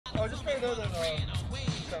just stay there then.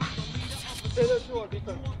 Stay there too on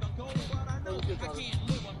defense.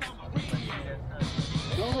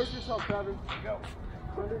 Don't hurt yourself, Travis. Go.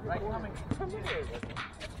 Right coming. Come here.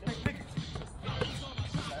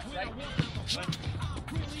 Right.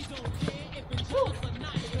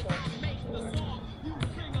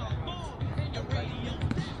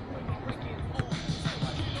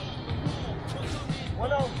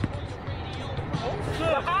 One out. Oh,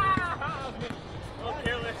 shit. We'll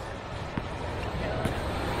kill it.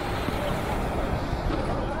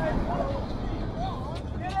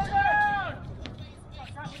 Get it down!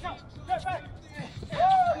 Get back!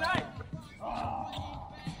 Oh, nice!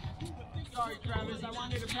 Sorry, Travis. I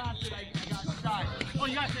wanted to pass it. I got shy. Oh,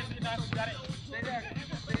 you got it. Got it. Stay there.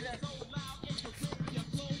 Stay there.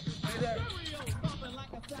 Stay there.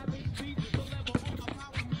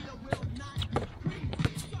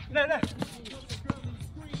 No, no.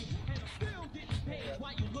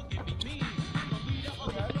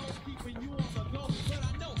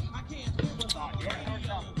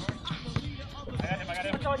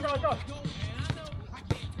 Let's go.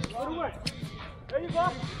 Go to work. There you go.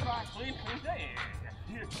 Clean.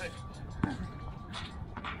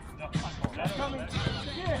 No, that's coming.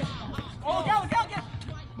 Oh, go.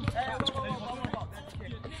 Hey, whoa.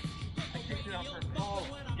 I kicked it out for a ball.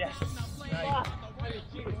 Yes. Nice.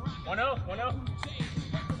 1-0.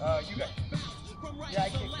 You guys. Yeah, I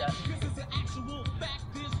kicked that.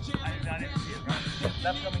 I did not even see it.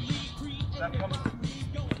 Left coming.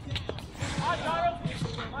 I got him.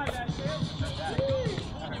 My bad, Sam.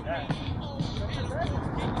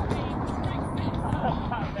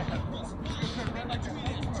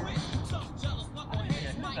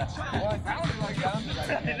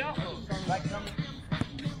 I know.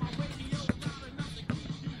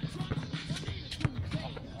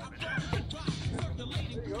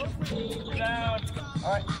 Down.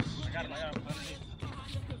 All right. I got him.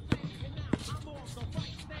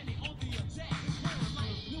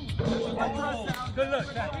 Underneath. Good look.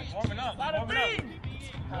 Warming up.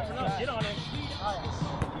 Get on it.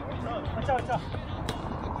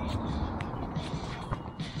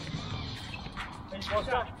 Watch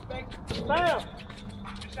out. Bam!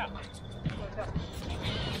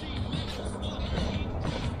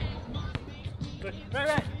 Good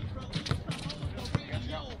shot.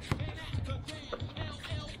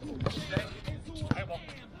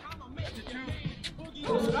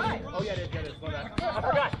 Right. Oh yeah, it is. My bad. I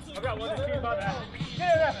forgot 1 and 2. My bad.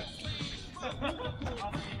 Get it.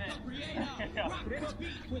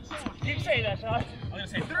 Keep saying that, Sean. I'm gonna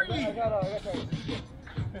say 3. I got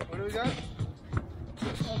what do we got?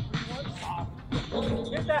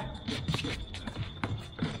 Get that.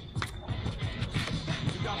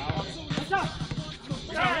 What's up?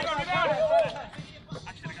 Get out. I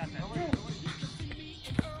should have got that.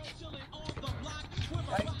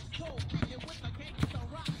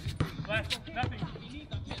 Left, nothing. Get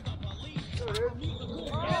in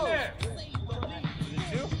there.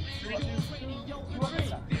 Two? 3, 2.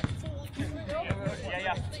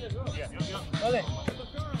 Yeah. Okay.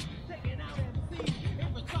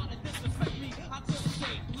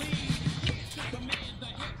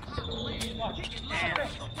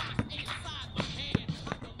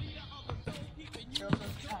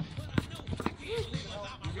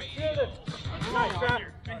 Nice shot.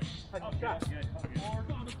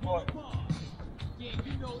 Four.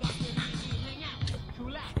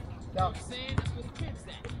 Down.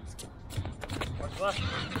 What's left?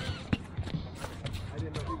 I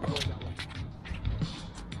didn't know he was going that way.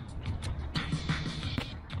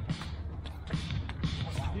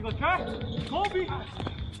 You go try? Kobe! My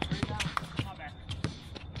bad.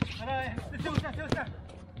 Still stand.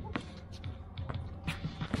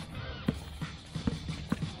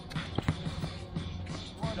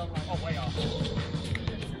 Oh, way off.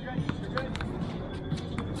 You're good.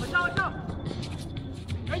 Watch out.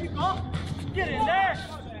 There you go. Get in there.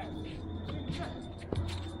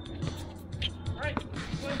 Right.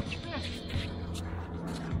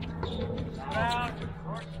 Down.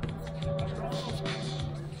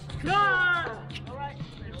 Good. All right.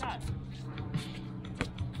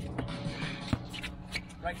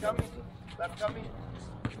 Right coming. Left coming.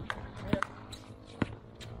 Here.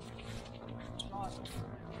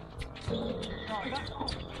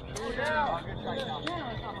 Go down. Good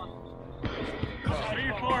try, Tom. 3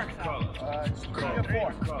 or 4. 3 or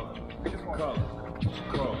 4.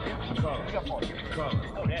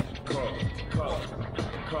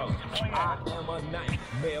 I am a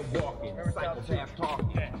nightmare walking, psychopath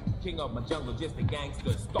talking. King of my jungle, just a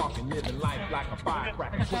gangster stalking, living life like a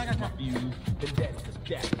firecracker. Pushing my views, the death is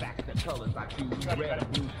death, back the colors I choose, red or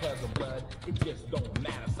blue, cause of blood. It just don't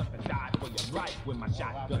matter, something when my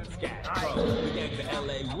shotgun scatters. The gangs of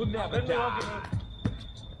LA will never die.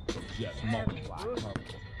 Just multiply.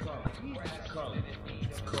 You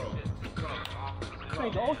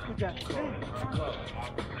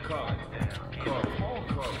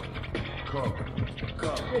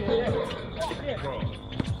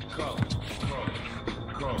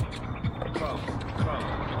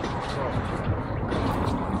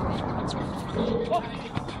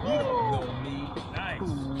don't know me,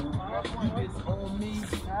 cool. You disown me,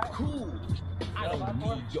 cool. I don't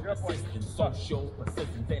need your assistance, social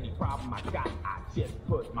persistence. Any problem I got, I just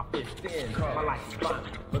put my fist in. My life is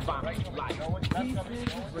violent, but violent like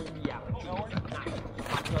pieces bring reality tonight.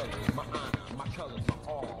 My colors, my honor, my colors are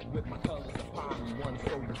all. With my colors upon me, one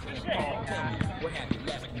soul is all. Tell me, what have you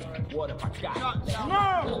left me? What if I got it? No!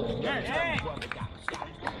 Hey! Brother got shot,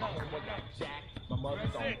 my homeboy got jacked. My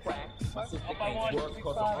mother's on crack, my sister can't work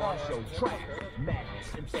cause I'm on show track. Madness,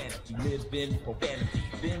 insanity, live in profanity.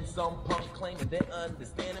 Then some punk claiming they're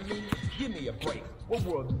understanding me. Give me a break, what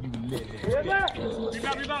world do you live in?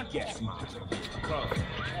 Rebound. Yes, mom.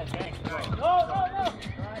 Hey, get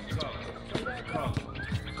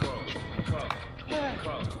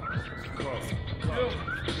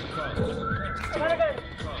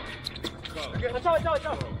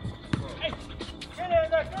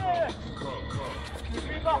in there.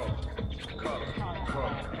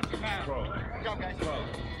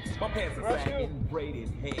 My pants are sagging, braided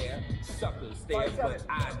hair. Suckers stare, but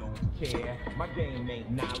I don't care. My game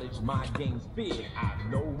ain't knowledge, my game's fear. I've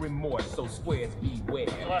no remorse, so squares beware.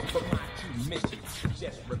 But my true mission is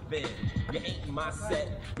just revenge. You ain't my set,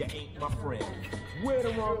 you ain't my friend. Wear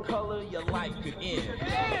the wrong color, your life could end.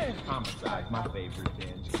 Homicide's my favorite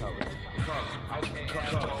binge color.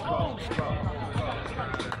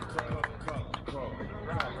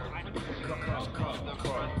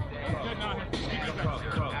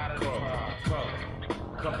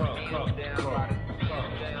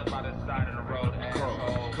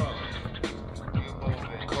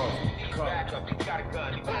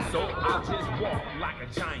 So I'll just walk like a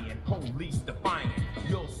giant, police defiant.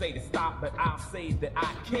 You'll say to stop, but I'll say that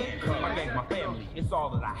I can't. My gang, my family, it's all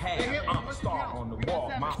that I have. I'm a star on the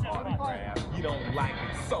wall, my autograph. You don't like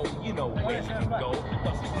it, so you know where you can go.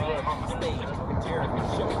 Plus it's here on the stage, the Jericho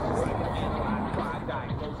show. And I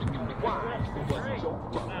diagnosing me why. It wasn't your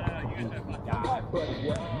brother who died, but it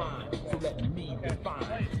wasn't mine. So let me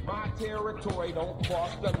define my territory. Don't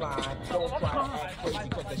cross the line. Don't try to act crazy,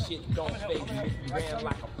 cause the shit don't phase me. If you ran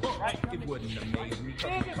like a punk, it wouldn't amaze me.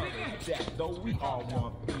 Cause the color of death, though we all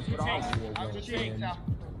want peace, but all war won't end.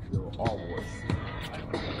 We'll all war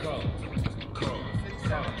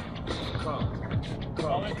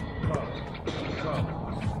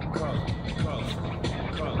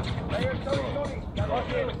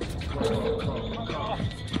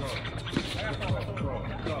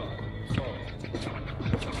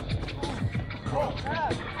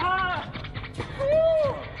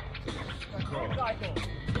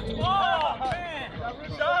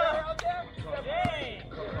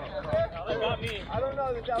I don't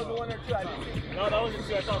know that was the 1 or 2. I didn't. No, that was the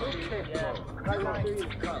 2. I thought 3. Yeah. 9. He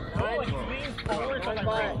leans forward, so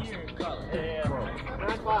right here. Yeah.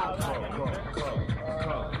 9-5.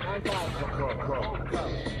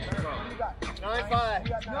 9-5.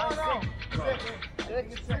 No.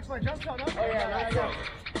 6 my jump shot, no? Oh, yeah, 9-6.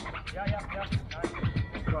 Yeah.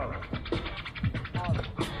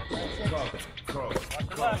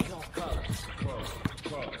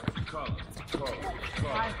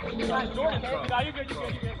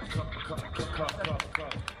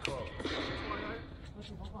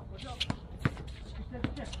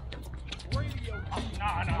 You're good.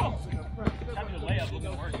 No. Having a layup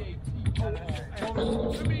wouldn't work.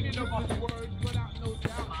 The meaning of this word, without no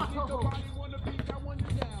doubt. If nobody wanna beat, I want you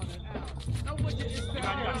down and out. Know what you is down,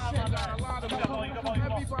 got a lot of money.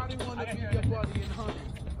 Everybody wanna be your buddy and honey.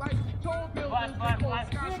 Like tall buildings,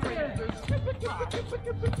 skyscrapers.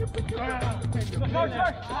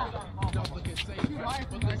 Don't look at Satan,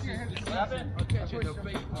 but this is the season of catching the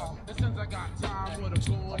bait. And since I got time, what I'm going to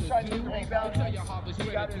do, I'll tell you how this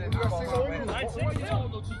ready to do. Boy, you all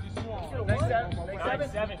know TG Swan.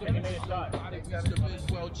 Next 7, he made a shot.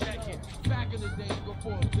 Well, check it. Back in the days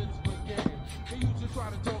before this began, they used to try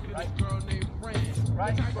to talk to this girl named Fran.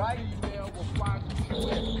 Right. The type of female with 5 feet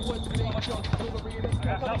with. What's the name? Jewelry in his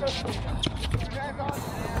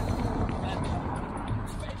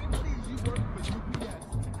baby, please, you work for UPS.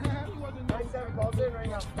 He wasn't no 7 calls in right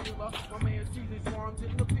now. My man TJ Swan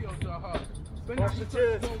didn't appeal to her. But now she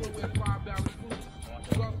turns over with 5-barrel boots.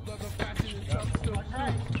 Rough leather fashion and stuff still cute.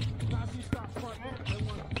 Now she stopped fronting and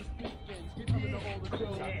wants to speak and get rid of all the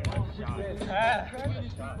shows. You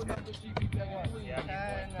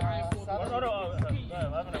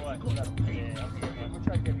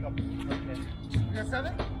got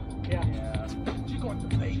 7? Yeah. She got the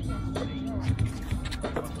base.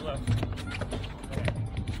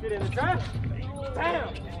 Get in the trap. Bam!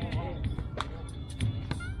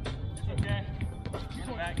 Okay.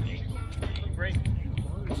 Back. Break.